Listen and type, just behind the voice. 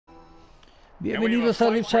Bienvenidos a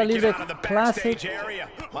Lucha Libre Classic.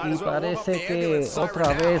 Y parece que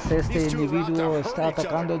otra vez este individuo está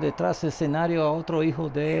atacando detrás del escenario a otro hijo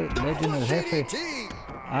de Legend, el jefe,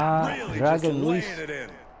 a Dragon Luis.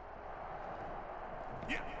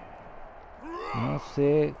 No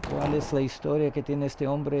sé cuál es la historia que tiene este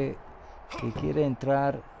hombre que quiere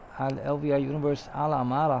entrar al LVI Universe a la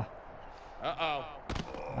mala,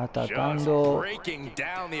 atacando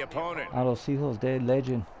a los hijos de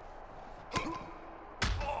Legend.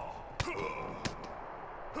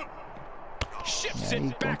 Y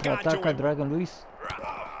ahí contraataca Dragon Luis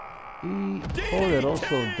y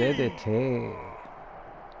poderoso DDT.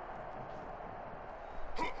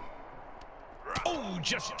 Oh,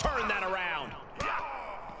 just turn that around.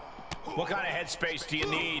 What kind of headspace do you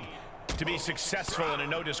need to be successful in a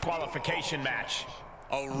no disqualification match?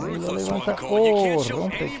 A ruthless one, Cole. You can't show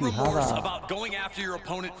any remorse about going after your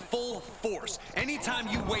opponent full force. Anytime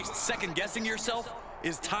you waste second guessing yourself,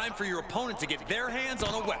 it's time for your opponent to get their hands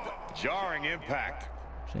on a weapon. Jarring impact.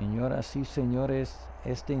 Señoras y señores,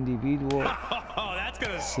 este individuo,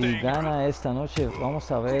 si gana esta noche, vamos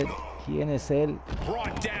a ver quién es él.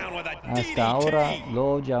 Hasta ahora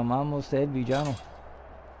lo llamamos el villano.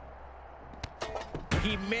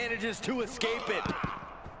 He manages to escape it.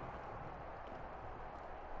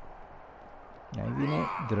 Y ahí viene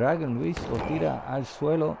Dragon Luis, lo tira al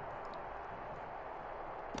suelo.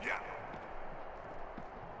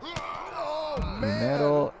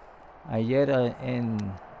 Primero, ayer en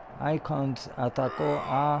Icons atacó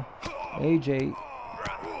a AJ,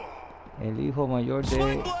 el hijo mayor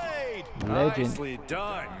de Legend,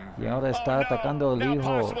 y ahora está atacando al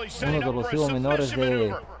hijo, uno de los hijos menores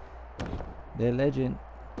de Legend.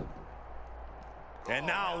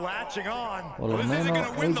 Por lo menos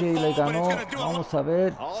AJ le ganó. Vamos a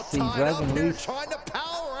ver si Dragon Luis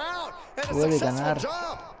puede ganar.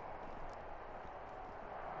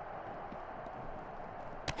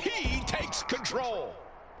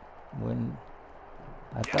 Buen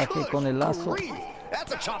ataque con el lazo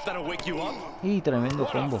y tremendo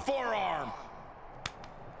combo.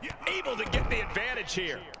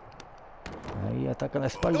 Ahí ataca la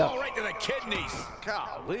espalda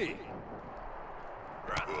y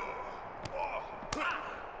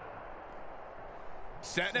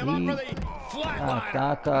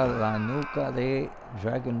ataca la nuca de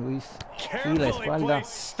Dragon Luis y la espalda.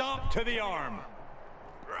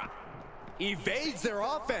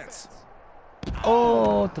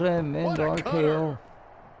 Oh, tremendo RKO.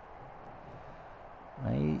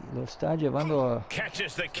 Ahí lo está llevando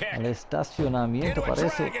al estacionamiento,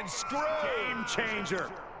 parece.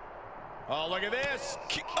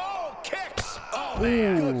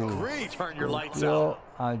 Golpeó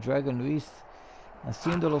a Dragon Luis,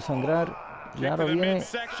 haciéndolo sangrar. Y ahora viene.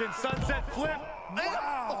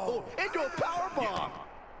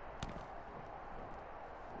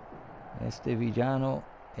 Este villano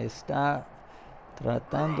está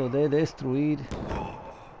tratando de destruir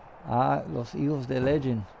a los hijos de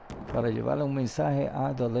Legend para llevarle un mensaje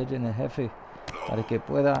a The Legend, el jefe, para que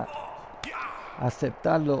pueda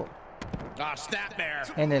aceptarlo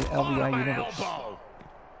en el LVI Universe.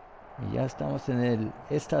 Y ya estamos en el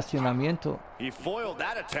estacionamiento.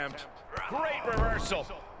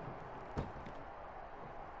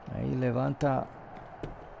 Ahí levanta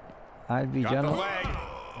al villano.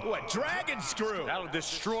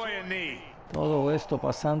 Todo esto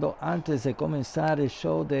pasando antes de comenzar el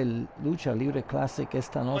show del Lucha Libre Classic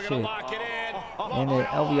esta noche en el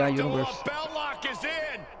LVI Universe.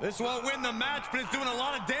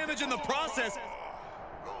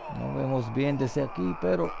 No vemos bien desde aquí,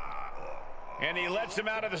 pero and he lets him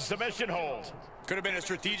out of the submission hold. Could have been a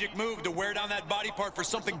strategic move to wear down that body part for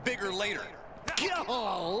something bigger later.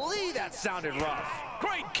 Golly, that sounded rough.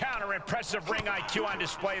 Great counter, impressive ring IQ on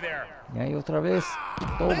display there. Y ahí otra vez,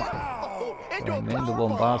 toma, tremendo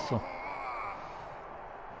bombazo.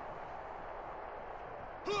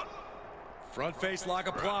 Front face lock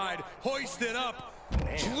applied, hoisted up,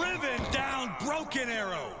 driven down, broken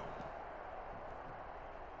arrow.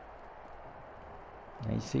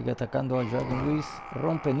 Ahí sigue atacando a Dragon Luis,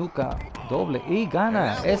 rompe nuca, doble y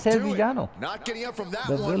gana. Es el villano.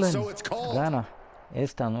 The Villain gana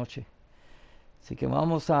esta noche. Así que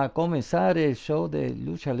vamos a comenzar el show de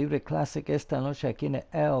Lucha Libre Classic esta noche aquí en el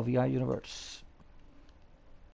LVI Universe.